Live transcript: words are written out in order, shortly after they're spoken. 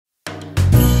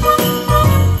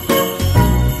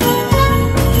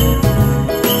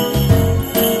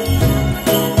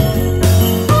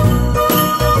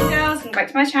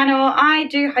channel. I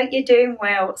do hope you're doing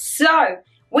well. So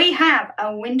we have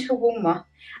a winter warmer,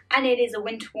 and it is a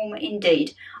winter warmer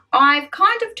indeed. I've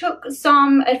kind of took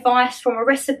some advice from a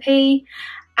recipe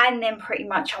and then pretty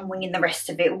much I'm winging the rest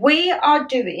of it. We are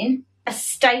doing a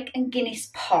steak and Guinness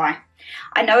pie.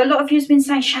 I know a lot of you have been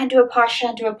saying, Shan, do a pie,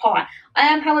 Shan, do a pie. I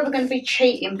am, however, going to be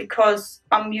cheating because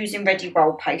I'm using ready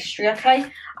roll pastry, okay?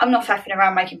 I'm not faffing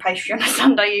around making pastry on a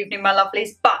Sunday evening, my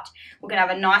lovelies, but we're going to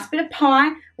have a nice bit of pie.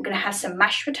 We're going to have some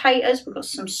mashed potatoes. We've got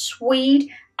some swede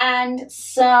and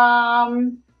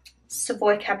some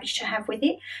Savoy cabbage to have with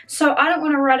it. So I don't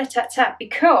want to rat-a-tat-tat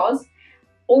because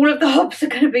all of the hobs are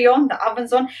going to be on, the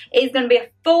oven's on. It's going to be a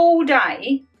full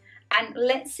day. And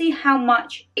let's see how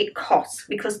much it costs,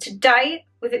 because today,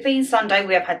 with it being Sunday,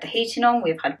 we have had the heating on,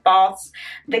 we've had baths.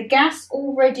 The gas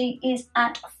already is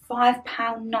at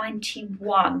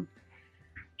 £5.91.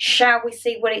 Shall we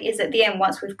see what it is at the end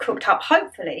once we've cooked up,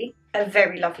 hopefully, a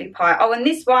very lovely pie. Oh, and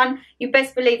this one, you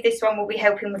best believe this one will be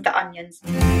helping with the onions.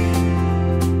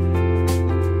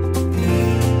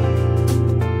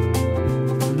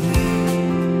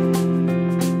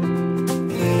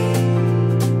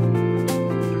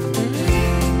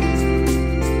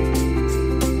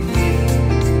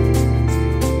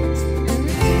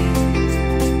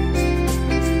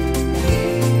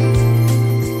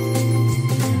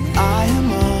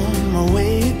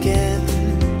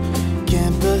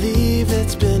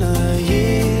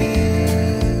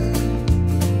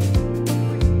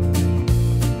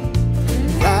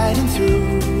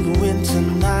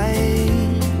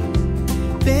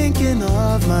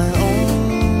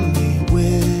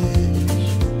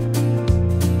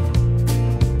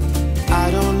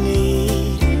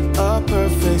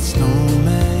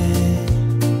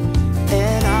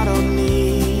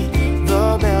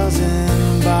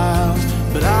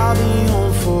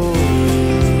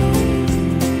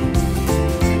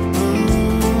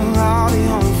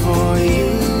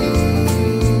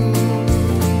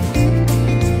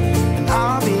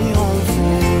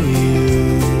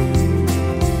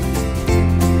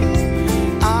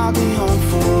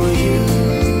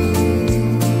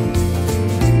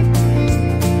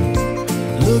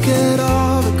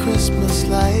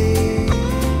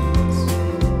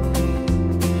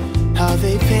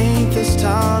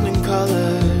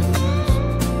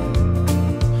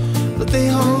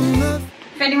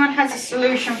 If anyone has a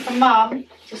solution for Mum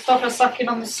to stop her sucking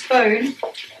on the spoon,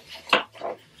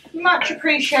 much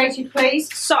appreciated,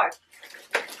 please. So,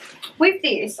 with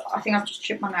this, I think I've just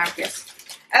chipped my nail, yes.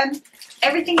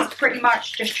 Everything's pretty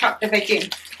much just chuck the veg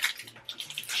in.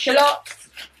 Shallots,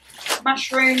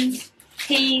 mushrooms,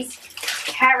 peas,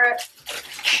 carrot,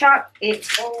 chuck it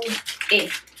all in.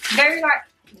 Very like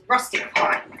rustic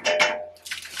pie.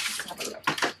 Let's have a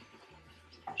look.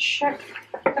 Chuck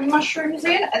the mushrooms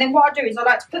in, and then what I do is I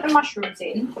like to put the mushrooms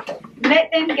in,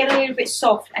 let them get a little bit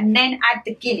soft, and then add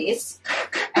the Guinness,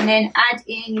 and then add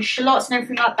in your shallots and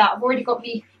everything like that. I've already got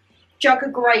my jug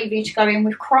of gravy to go in.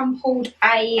 We've crumpled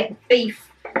a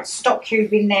beef stock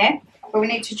cube in there, but we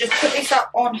need to just put this up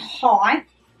on high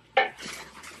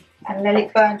and let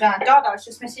it burn down. Dada was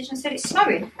just messaged and said it's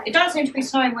snowing. It doesn't seem to be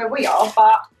snowing where we are,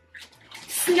 but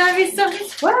snow is on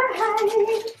its way.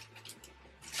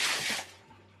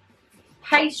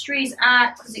 Pastries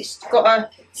at, because it's got to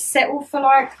settle for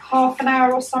like half an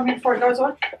hour or something before it goes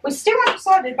on. We're still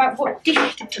undecided about what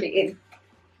dish to put it in.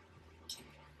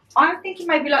 I'm thinking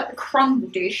maybe like the crumble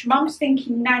dish. Mum's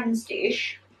thinking Nan's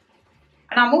dish.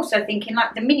 And I'm also thinking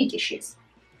like the mini dishes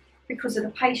because of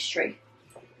the pastry.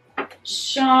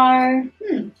 So,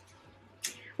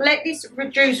 let this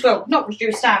reduce, well, not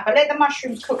reduce down, but let the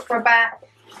mushrooms cook for about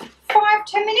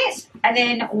 5-10 minutes. And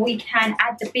then we can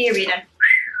add the beer in and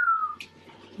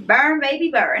burn,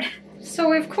 baby, burn. So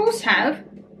we of course have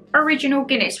original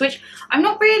Guinness, which I'm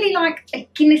not really like a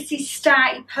Guinnessy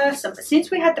stouty person, but since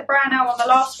we had the brown ale on the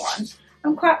last one,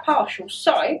 I'm quite partial.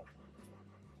 So,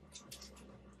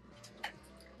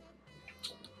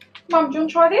 Mum, do you want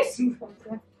to try this?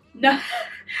 No,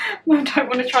 Mum don't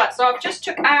want to try it. So I've just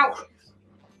took out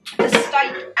the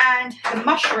steak and the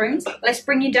mushrooms. Let's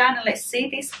bring you down and let's see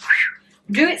this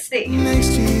do its thing. Next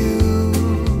to you,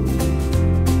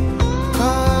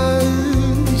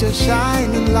 'cause you're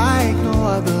shining like no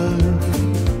other.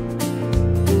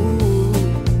 Ooh,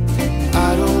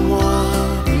 I don't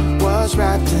want what's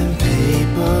wrapped in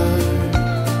paper.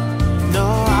 No,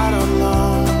 I don't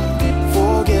long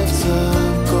for gifts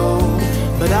of gold,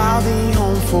 but I'll be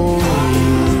home for you.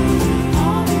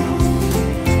 I'll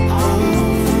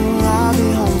be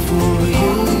home for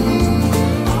you.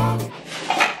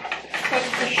 Put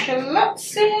the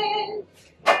shallots in,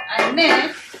 and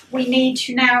then we need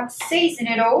to now season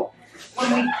it all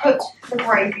when we put the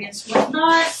gravy in. So we have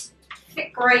nice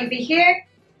thick gravy here.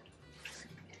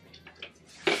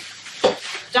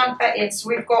 Dunk that in. So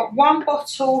we've got 1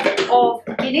 bottle of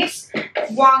Guinness,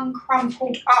 1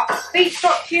 crumpled up beef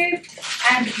stock cube,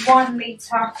 and 1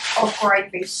 litre of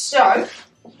gravy. So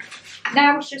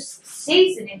now it's just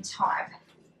seasoning time.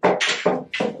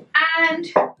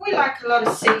 And we like a lot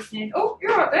of seasoning. Oh,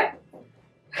 you're right there.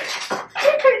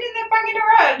 You're putting in there banging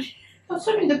around. Oh,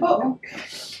 some in the bottom.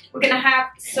 We're going to have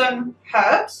some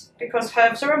herbs, because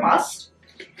herbs are a must.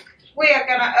 We are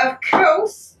going to, of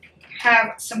course,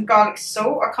 have some garlic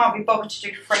salt. I can't be bothered to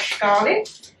do fresh garlic.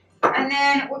 And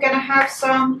then we're going to have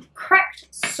some cracked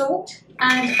salt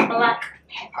and black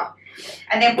pepper.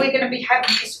 And then we're going to be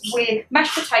having this with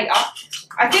mashed potato.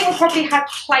 I think we'll probably have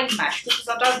plain mash because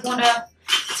I don't want to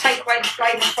take away the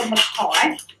flavour from the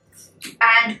pie.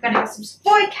 And we're going to have some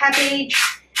boiled cabbage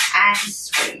and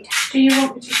swede. Do you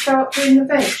want me to start doing the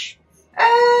veg?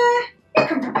 You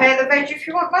can prepare the veg if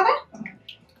you want, Mother.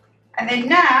 And then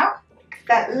now,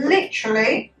 that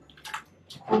literally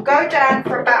will go down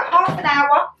for about half an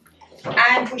hour,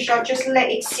 and we shall just let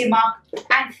it simmer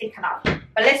and thicken up.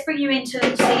 But let's bring you in to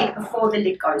see it before the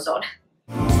lid goes on.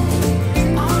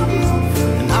 And I'll be home for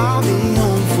you. I'll be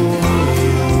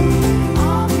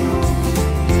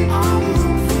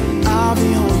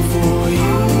home for you.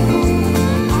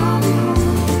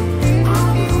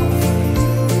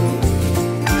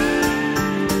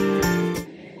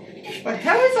 What the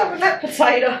hell is up with that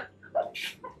potato?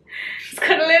 It's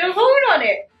got a little horn on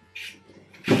it.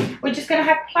 We're just going to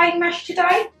have plain mash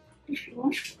today. If you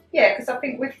want. Yeah, because I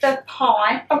think with the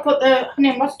pie... I've got the honey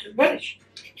and mustard relish.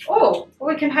 Oh,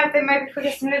 we can have them maybe if we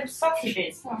get some little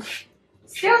sausages. Oh.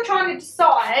 Still trying to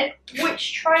decide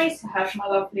which trays to have, my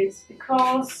lovelies,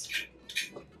 because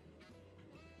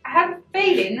I have a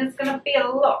feeling there's going to be a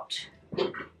lot.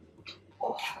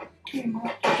 Oh, You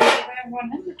might have to do the round one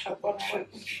and the top one.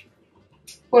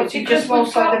 What, you just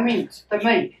also the meat?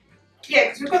 Yeah,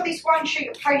 because we've got this one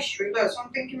sheet of pastry, look, so I'm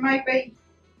thinking maybe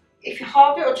if you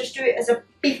halve it or just do it as a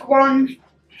big one.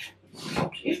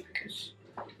 Because...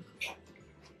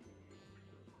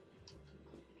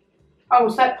 Oh,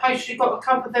 has that pastry got to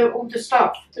cover all the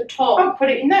stuff? The top. I'll put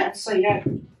it in there and see, yeah.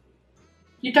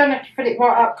 You don't have to fill it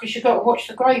right up because you've got to watch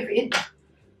the gravy.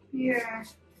 Yeah.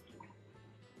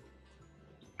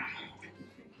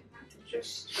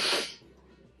 Just...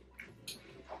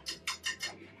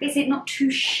 Is it not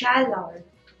too shallow?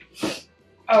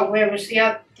 Oh, where was the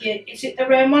other? Is it the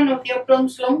round one or the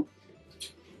oblongs long?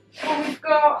 Well, we've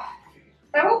got...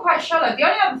 They're all quite shallow. The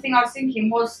only other thing I was thinking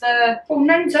was the... Well,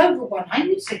 name's over one,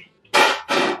 ain't it?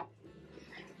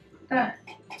 There.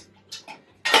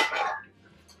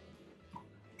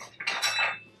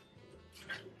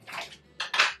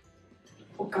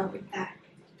 We'll go with that.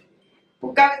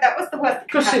 We'll go with that. What's the worst?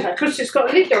 Because it's got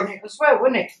a lid on it as well,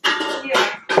 wouldn't it?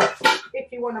 Yeah. If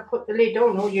you want to put the lid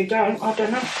on or you don't, I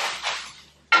don't know.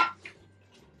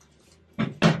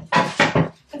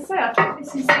 I say, I think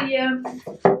this is the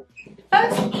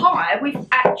first pie we've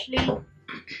actually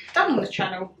done on the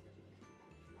channel.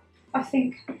 I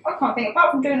think, I can't think,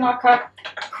 apart from doing like a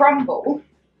crumble,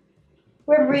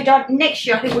 whether we done next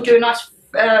year, I think we'll do a nice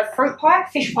fruit pie,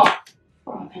 fish pie.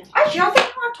 Right. Actually, I think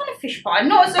I've done a fish pie,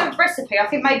 not as a recipe, I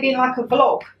think maybe in like a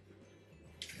vlog.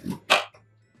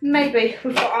 Maybe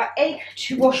we've got our egg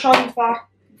to wash over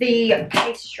the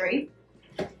pastry.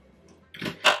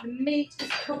 The meat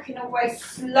is cooking away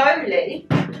slowly.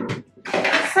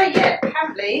 So yeah,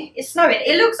 apparently it's snowing.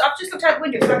 It looks, I've just looked out the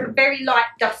window, it's like a very light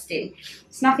dusting.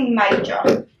 It's nothing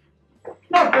major.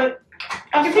 No, but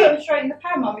I can put them straight in the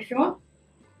pan, Mum, if you want.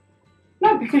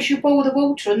 No, because you boil the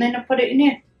water and then I put it in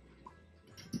here.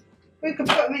 We could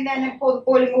put them in there and then pour the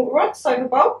boiling water on, soda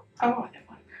bowl. Oh, I don't know.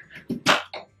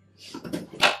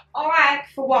 I,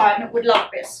 for one, would love a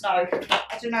bit of snow.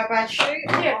 I don't know about you,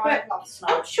 Yeah, I love snow.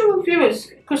 I'm sure viewers,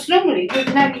 because normally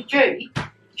with Nanny G,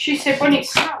 she said when it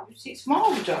snows, it's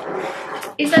milder.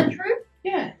 Is that true?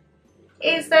 Yeah.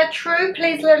 Is that true?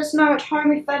 Please let us know at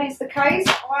home if that is the case.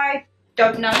 I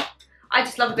don't know. I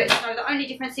just love a bit of snow. The only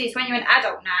difference is when you're an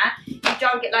adult now, you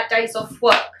don't get like days off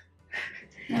work.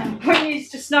 Yeah. When you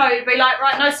used to snow, it'd be like,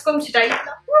 right, no school today. You'd be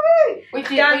like, woo! We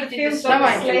did, Down we the did fields the snow on the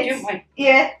angel, sleds. didn't we?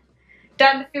 Yeah.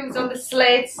 Down the fields on the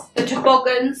sleds, the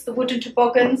toboggans, the wooden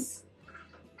toboggans.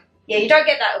 Yeah, you don't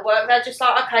get that at work. They're just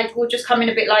like, okay, we'll just come in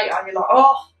a bit later. And you're like,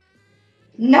 oh,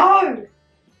 no.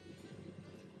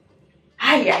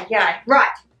 Yeah.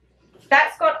 Right.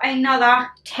 That's got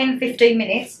another 10-15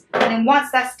 minutes. And then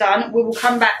once that's done, we will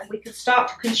come back and we can start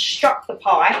to construct the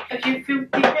pie. Have you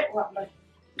filled the kettle up, mate?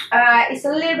 It's a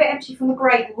little bit empty from the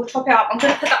gravy. We'll top it up. I'm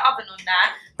going to put the oven on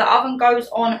now. The oven goes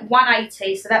on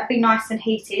 180, so that'll be nice and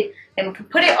heated. Then we can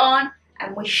put it on,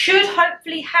 and we should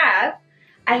hopefully have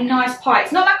a nice pie.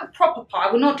 It's not like a proper pie.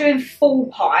 We're not doing full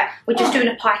pie. We're just doing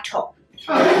a pie top.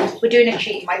 Oh. We're doing a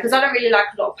cheating way because I don't really like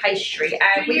a lot of pastry,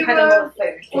 and we've had a lot of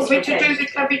food. Want me to do the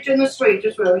cabbage and the sweet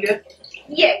as well, yeah?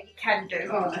 Yeah, you can do.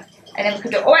 Oh. And then we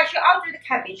can do. Oh, actually, I'll do the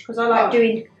cabbage because I like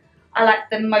doing. I like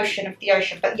the motion of the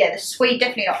ocean. But yeah, the swede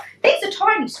definitely not. These are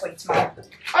tiny swedes, Mum.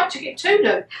 I took it too,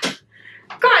 though.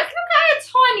 Guys, look how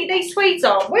tiny these swedes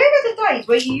are. Where were the days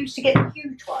where you used to get the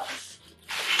huge ones?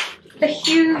 The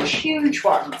huge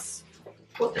ones.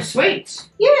 What, the sweets?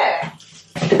 Yeah.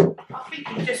 I think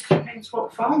it just depends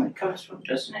what farm it comes from,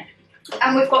 doesn't it?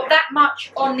 And we've got that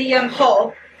much on the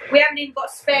hob. We haven't even got a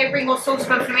spare ring or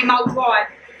saucepan for me mulled wine.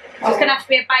 So it's going to have to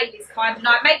be a Baileys kind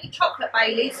tonight. Maybe chocolate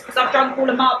Baileys, because I've drunk all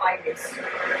of my Baileys.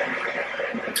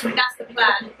 That's the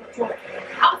plan.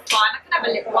 I'm fine, I can have a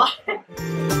little one.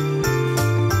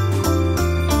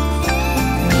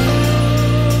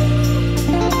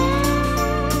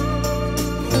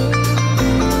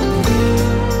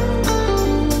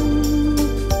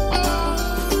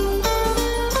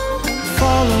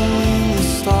 Following the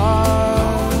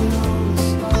stars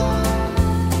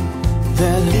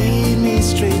that lead me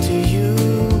straight to you.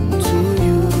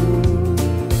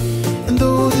 And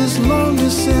though this long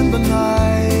December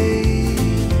night,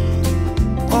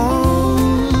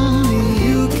 only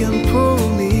you can pull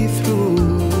me through.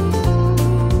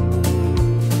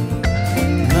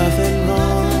 Nothing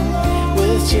wrong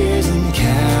with cheers and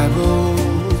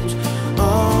carols.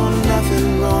 Oh,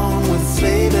 nothing wrong with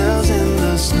sleigh bells in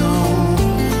the snow.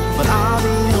 But I'll be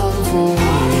home for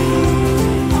you.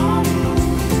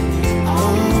 Oh,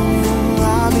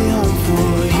 I'll be home for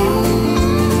you.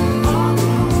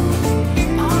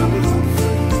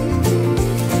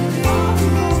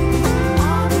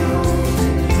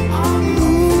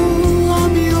 Ooh, I'll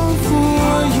be home for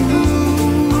you.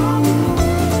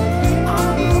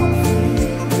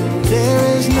 There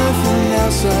is nothing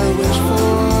else I wish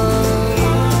for.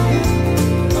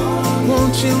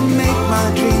 Won't you make my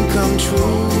dream come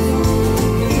true?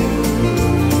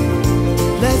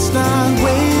 Let's not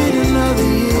wait another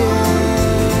year.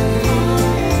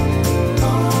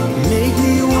 Make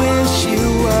me wish you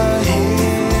were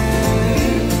here.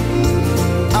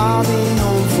 I'll be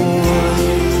home for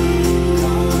you.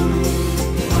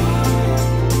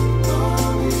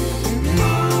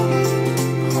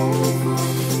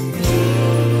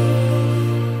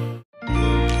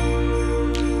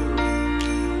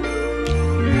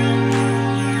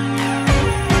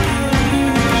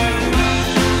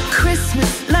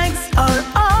 Christmas lights are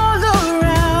all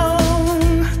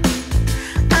around.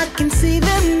 I can see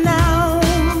them now.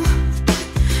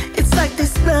 It's like they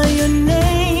spell your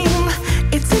name.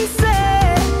 It's insane.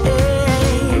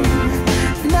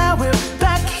 Now we're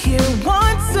back here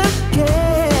once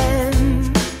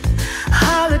again.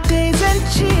 Holidays and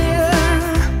cheer.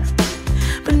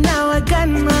 But now I got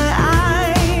my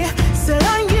eye set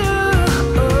on you.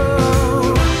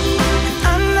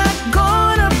 I'm not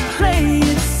gonna play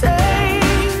it safe.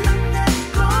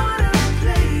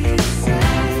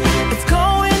 It's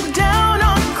going down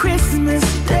on Christmas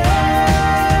Day.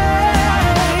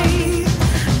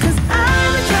 'Cause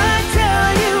I've been trying to tell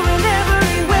you in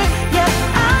every way. Yeah,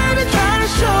 I've been trying to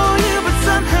show you, but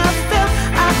somehow felt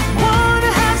I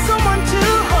wanna have someone to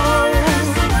hold.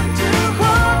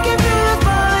 Walking through the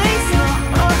falling snow.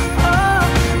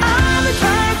 I've been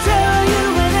trying to tell you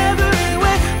in every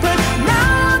way, but now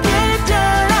I'll get it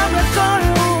done. I'm not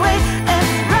gonna wait. And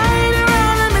right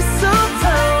around the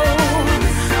mistletoe,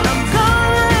 I'm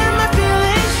gonna let my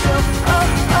feelings show.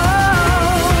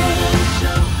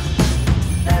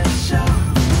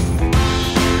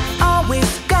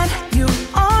 Always got you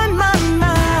on my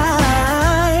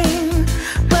mind,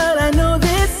 but I know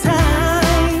this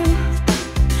time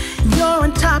you're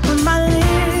on top of my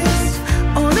list.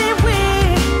 Only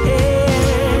wish.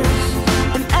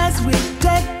 And as we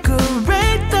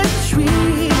decorate the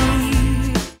tree.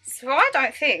 So I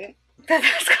don't think that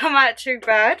that's come out too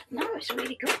bad. No, it's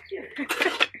really good.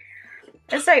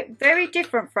 Let's say very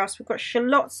different for us. We've got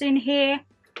shallots in here.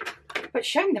 But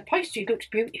Shan, the pastry looks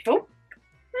beautiful.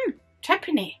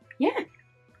 Tapping it. Yeah.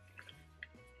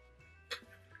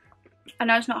 I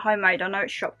know it's not homemade, I know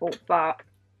it's shop bought, but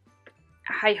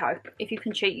hey ho, if you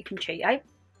can cheat, you can cheat, eh?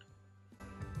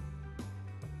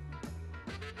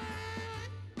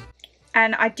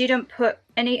 And I didn't put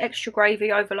any extra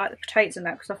gravy over like the potatoes and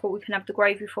that because I thought we can have the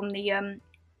gravy from the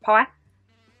pie.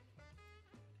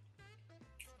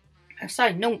 I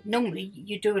say, normally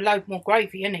you do a load more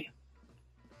gravy, innit?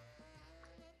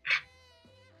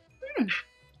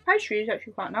 pastry is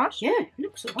actually quite nice. Yeah, it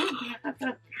looks alright. Yeah, have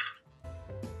that.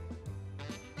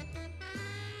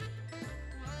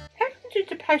 How long did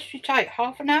the pastry take?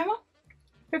 Half an hour?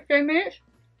 15 minutes.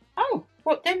 Oh,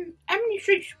 what then? How many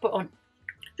sweets you put on?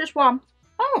 Just one.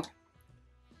 Oh.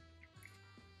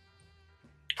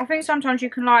 I think sometimes you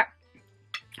can like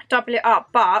double it up,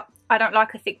 but I don't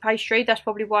like a thick pastry. That's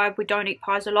probably why we don't eat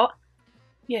pies a lot.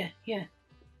 Yeah, yeah.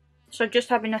 So just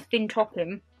having a thin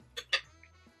topping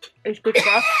is good for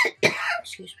us.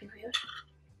 Excuse me, viewers.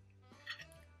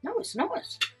 No, it's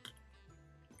nice.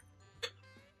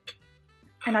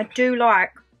 And I do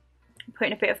like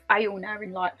putting a bit of ale now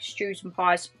in like stews and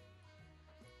pies.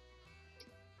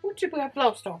 What did we have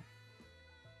last time?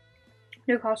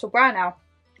 Newcastle brown ale.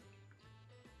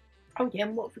 Oh yeah,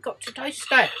 and what have we got today?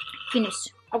 Stout. Guinness.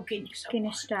 Oh, Guinness. Oh,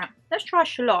 Guinness stout. Let's try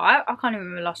shallot. I can't even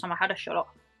remember the last time I had a shallot.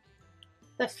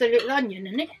 that's the little onion,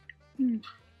 isn't it? Mm.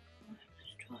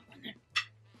 Let's try one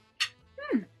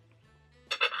then.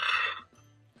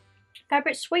 They're a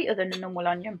bit sweeter than a normal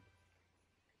onion.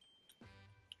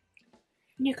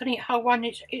 You can eat whole one.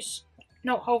 It's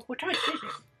not whole for taste, is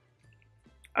it?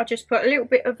 I just put a little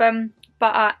bit of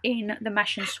butter in the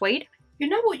mash and swede. You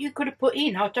know what you could have put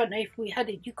in? I don't know if we had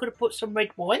it. You could have put some red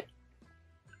wine.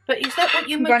 But is that what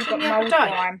you mentioned the other day?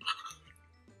 Wine.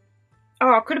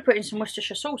 Oh, I could have put in some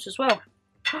Worcestershire sauce as well.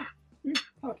 Oh, it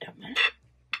don't matter.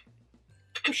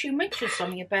 Because you mentioned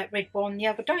something about red wine the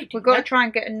other day, didn't We've got you? to try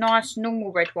and get a nice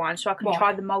normal red wine so I can Right.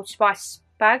 try the mulled spice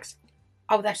bags.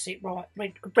 Oh, that's it, right.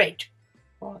 Red.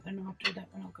 Right, then I'll do that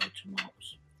when I go to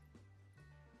Mark's.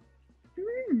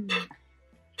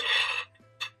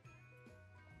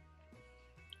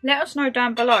 Let us know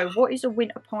down below, what is a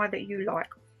winter pie that you like?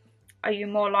 Are you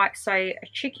more like, say, a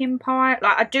chicken pie?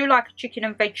 Like, I do like a chicken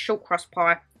and veg short crust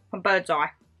pie from Bird's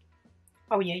Eye.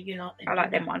 Oh, yeah, you like them. I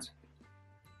like them ones.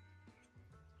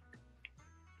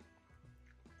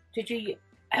 Did you...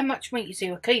 How much meat is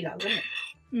there? A kilo, isn't it?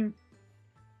 Mm.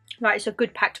 Like, it's a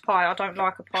good packed pie. I don't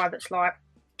like a pie that's, like,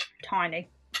 tiny.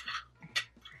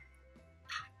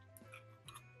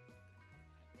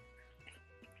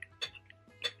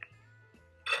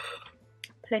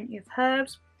 Plenty of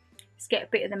herbs. Let's get a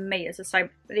bit of the meat, as I say.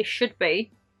 This should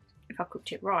be, if I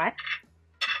cooked it right,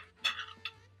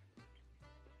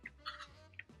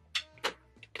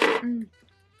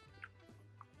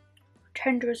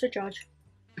 tender as a judge.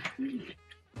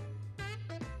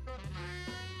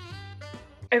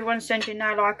 Everyone's sending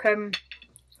now like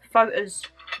photos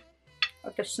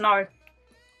of the snow.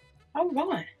 Oh,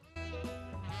 right.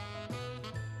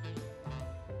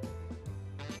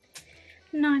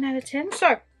 9 out of 10.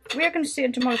 So we are going to see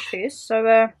and demolish this.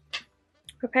 So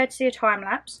prepare to see a time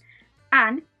lapse,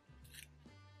 and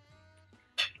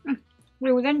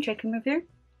we will then check in with you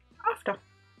after.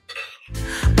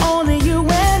 Only you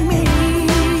and me.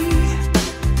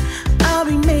 I'll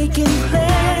be making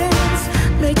plans,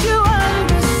 make you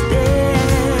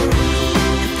understand.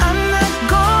 I'm not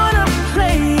gonna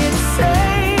play it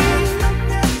safe. I'm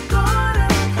not gonna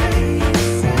play it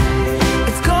safe.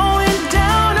 It's going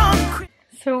down on.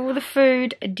 So all the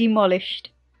food demolished.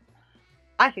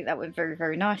 I think that went very,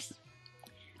 very nice.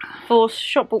 For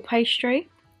shop bought pastry.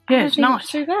 Yeah, it's nice.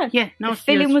 Too bad. Yeah, nice. The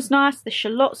filling was nice. The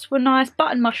shallots were nice.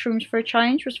 Button mushrooms for a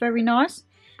change was very nice.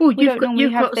 Well, We you've don't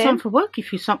normally have got them. some for work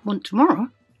if you want tomorrow.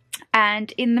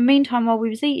 And in the meantime, while we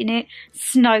was eating it,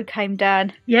 snow came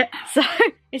down. Yeah. So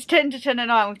it's 10 to 10 at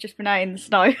night. We've just been out in the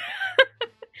snow.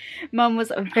 Mum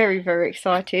was very, very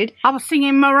excited. I was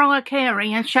singing Mariah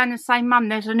Carey and Shannon saying, "Mum,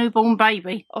 there's a newborn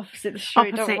baby." Opposite the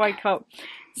street, Opposite. don't wake up.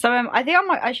 So I think I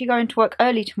might actually go into work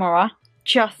early tomorrow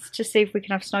just to see if we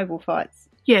can have snowball fights.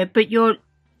 Yeah, but you'll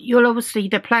obviously,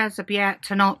 the players will be out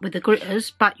tonight with the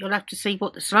gritters, but you'll have to see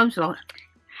what the snow's like.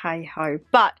 Hey ho.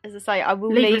 But as I say, I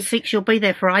will Leave at leave 6, you'll be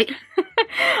there for 8.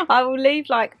 I will leave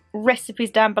like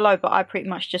recipes down below, but I pretty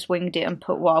much just winged it and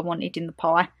put what I wanted in the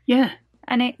pie. Yeah.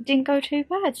 And it didn't go too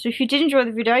bad. So if you did enjoy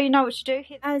the video, you know what to do.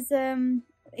 As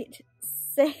it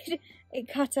said, it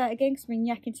cut out again because I've been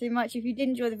yakking too much. If you did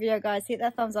enjoy the video, guys, hit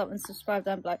that thumbs up and subscribe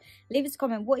down below. Leave us a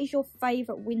comment. What is your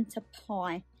favourite winter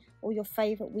pie or your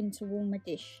favourite winter warmer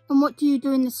dish? And what do you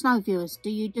do in the snow, viewers?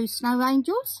 Do you do snow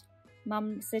angels?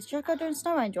 Mum says, should I go doing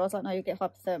snow angel? I was like, no, you'll get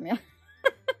hypothermia.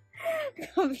 I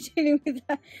can't be dealing with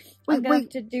that. I'm going to have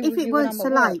to do if with it you when weren't I'm so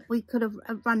at work. late, we could have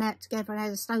run out together and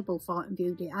had a snowball fight and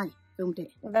viewed it, eh? Filmed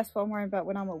it. Well, that's what I'm worrying about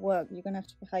when I'm at work. You're going to have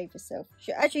to behave yourself.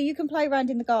 Actually, you can play around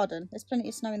in the garden. There's plenty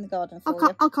of snow in the garden for you.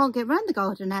 I can't get round the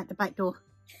garden out the back door.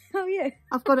 Oh, yeah.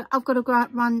 I've got to go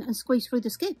out, run and squeeze through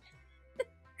the skip.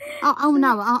 Oh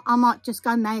no, I might just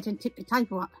go mad and tip the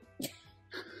table up.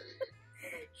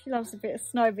 She loves a bit of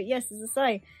snow. But yes, as I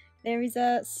say, There is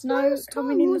a snow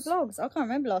coming in the vlogs. I can't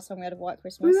remember last time we had a white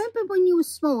Christmas. Remember when you were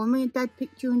small and me and Dad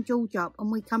picked you and George up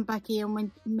and we come back here and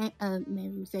when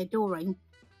Mary was there, Doreen,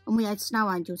 and we had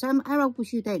snow angels. How old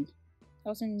was you then? I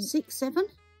was in 6, 7?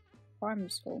 primary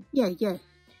school. Yeah, yeah.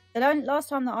 The last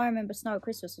time that I remember snow at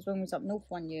Christmas was when we was up north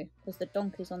one year, because the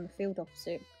donkeys on the field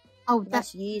opposite. Oh,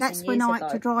 that's years that's and when years I ago.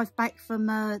 had to drive back from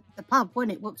the pub,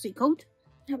 wasn't it? What was it called?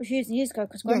 That was years and years ago,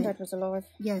 because Grandad was alive.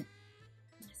 Yeah.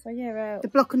 So yeah, the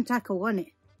block and tackle, wasn't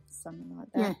it? Something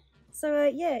like that. Yeah. So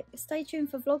yeah, stay tuned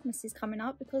for Vlogmas is coming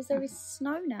up because there is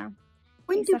snow now.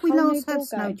 When It's did a we whole new last have ball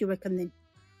snow, game. do you reckon then?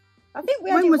 I think we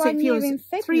had When it was one it? year in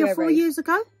February. 3 or 4 years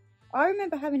ago? I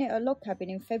remember having it at a log cabin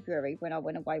in February when I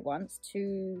went away once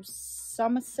to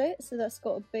Somerset, so that's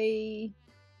got to be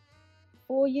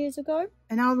 4 years ago.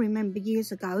 And I remember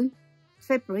years ago,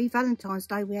 February, Valentine's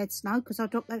Day, we had snow because I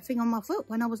dropped that thing on my foot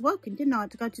when I was working, didn't I? I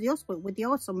had to go to the hospital with the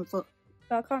ice on my foot.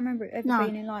 But I can't remember it ever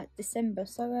being in like December,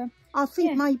 so I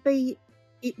think yeah. maybe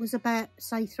it was about,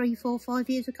 say, 3, 4, 5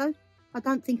 years ago. I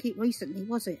don't think it recently,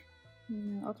 was it?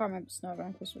 I can't remember snow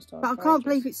around Christmas time. But I can't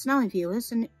believe it's snowing,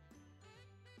 viewers, and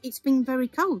it's been very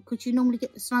cold because you normally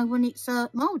get the snow when it's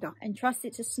milder. And trust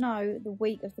it to snow the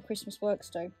week of the Christmas works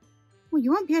do. Well,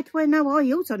 you won't be able to wear no high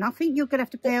heels or nothing. You're going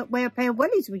to have to wear a pair of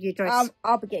wellies with your dress.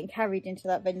 I'll be getting carried into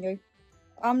that venue.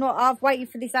 I've waited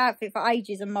for this outfit for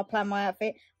ages and I plan my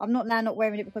outfit. I'm not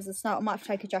wearing it because of the snow. I might have to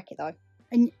take a jacket though.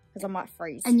 Because I might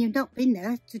freeze. And you've not been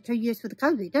there for 2 years for the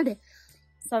COVID, have you?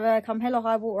 So come hell or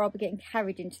high water, I'll be getting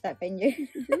carried into that venue.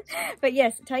 But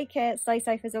yes, take care, stay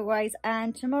safe as always.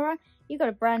 And tomorrow, you got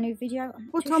a brand new video.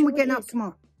 What time are we getting up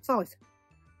tomorrow? 5?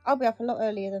 I'll be up a lot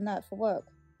earlier than that for work.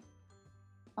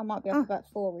 I might be up about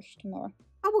 4ish tomorrow.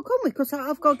 Oh, well, come with, because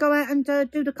I've got to go out and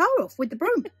do the car off with the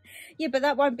broom. Yeah, but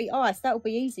that won't be ice. That'll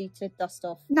be easy to dust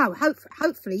off. No,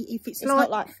 hopefully, if it's like... not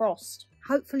like frost.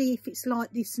 Hopefully, if it's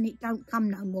like this and it don't come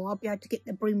no more, I'll be able to get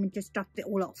the broom and just dust it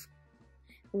all off.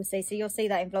 We'll see. So you'll see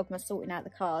that in Vlogmas sorting out the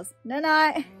cars.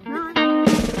 Night-night. Night.